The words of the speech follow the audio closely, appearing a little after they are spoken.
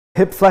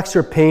hip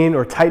flexor pain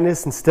or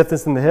tightness and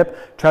stiffness in the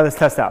hip, try this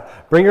test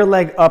out. Bring your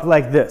leg up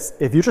like this.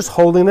 If you're just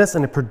holding this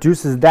and it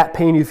produces that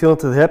pain you feel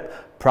into the hip,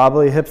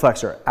 probably a hip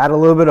flexor. Add a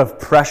little bit of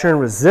pressure and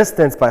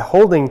resistance by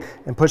holding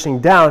and pushing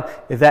down.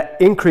 If that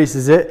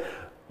increases it,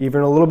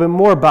 even a little bit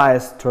more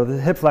bias toward the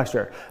hip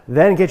flexor.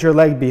 Then get your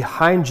leg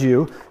behind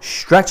you,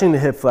 stretching the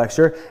hip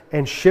flexor,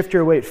 and shift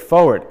your weight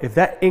forward. If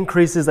that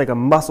increases like a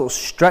muscle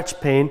stretch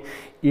pain,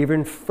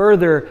 even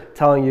further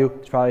telling you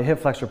it's probably a hip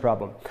flexor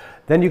problem.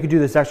 Then you could do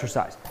this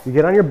exercise. You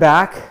get on your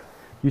back,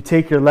 you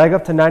take your leg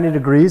up to 90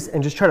 degrees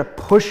and just try to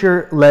push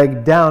your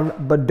leg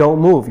down, but don't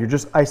move. You're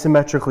just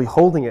isometrically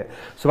holding it.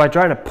 So by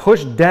trying to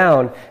push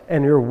down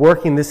and you're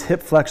working this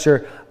hip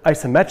flexor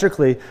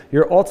isometrically,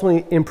 you're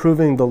ultimately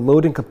improving the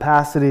loading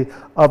capacity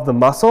of the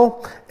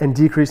muscle and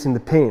decreasing the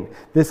pain.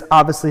 This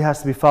obviously has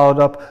to be followed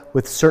up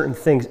with certain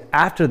things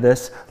after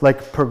this,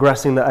 like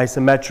progressing the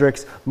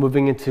isometrics,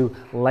 moving into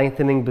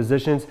lengthening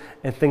positions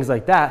and things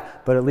like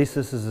that, but at least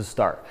this is a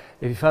start.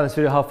 If you found this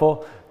video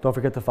helpful, don't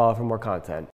forget to follow for more content.